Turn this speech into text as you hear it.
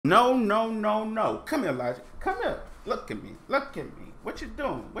No, no, no, no. Come here, Logic. Come here. Look at me. Look at me. What you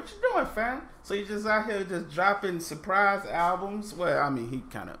doing? What you doing, fam? So you just out here just dropping surprise albums? Well, I mean, he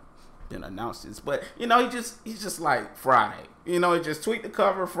kind of didn't announce this, but you know, he's just like Friday. You know, he just tweet the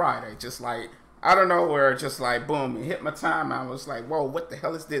cover Friday, just like I don't know where, just like boom, it hit my time. I was like, whoa, what the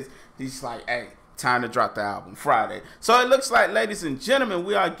hell is this? He's like, hey, time to drop the album Friday. So it looks like, ladies and gentlemen,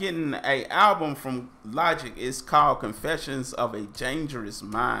 we are getting a album from Logic. It's called Confessions of a Dangerous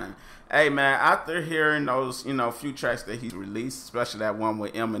Mind. Hey man, after hearing those, few tracks that he released, especially that one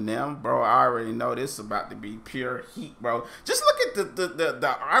with Eminem, bro, I already know this is about to be pure heat, bro. Just look at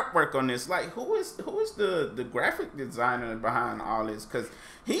the artwork on this. Like, who is the graphic designer behind all this? Because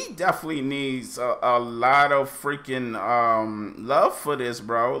he definitely needs a lot of freaking love for this,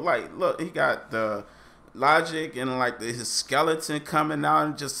 bro. Like, look, he got the Logic and like his skeleton coming out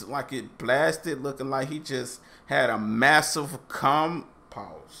and just like it blasted, looking like he just had a massive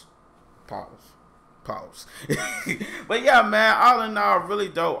pause. But yeah, man, all in all, really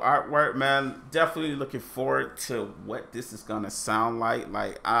dope artwork, man. Definitely looking forward to what this is gonna sound like.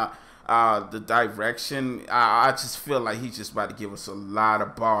 The direction, I just feel like he's just about to give us a lot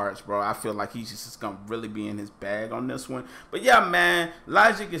of bars, bro. I feel like he's just gonna really be in his bag on this one. But yeah, man,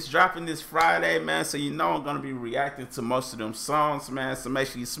 Logic is dropping this Friday, man, so you know I'm gonna be reacting to most of them songs, man. So make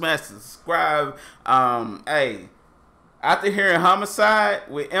sure you smash the subscribe. Hey, after hearing Homicide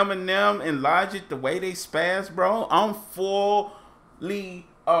with Eminem and Logic, the way they spaz, bro, I'm fully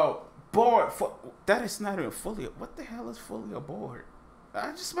bored. That is not even fully. What the hell is fully aboard?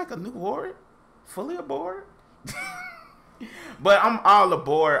 I just make a new word? Fully aboard? But I'm all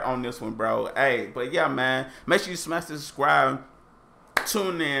aboard on this one, bro. Hey, but yeah, man, make sure you smash the subscribe.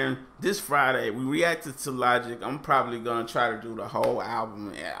 Tune in this Friday. We reacted to Logic. I'm probably gonna try to do the whole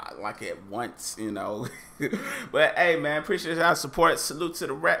album like at once, you know. But hey, man, appreciate y'all support. Salute to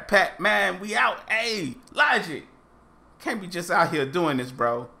the Rat Pack, man. We out. Hey, Logic, can't be just out here doing this,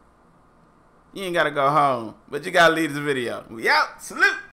 bro. You ain't gotta go home, but you gotta leave this video. We out. Salute.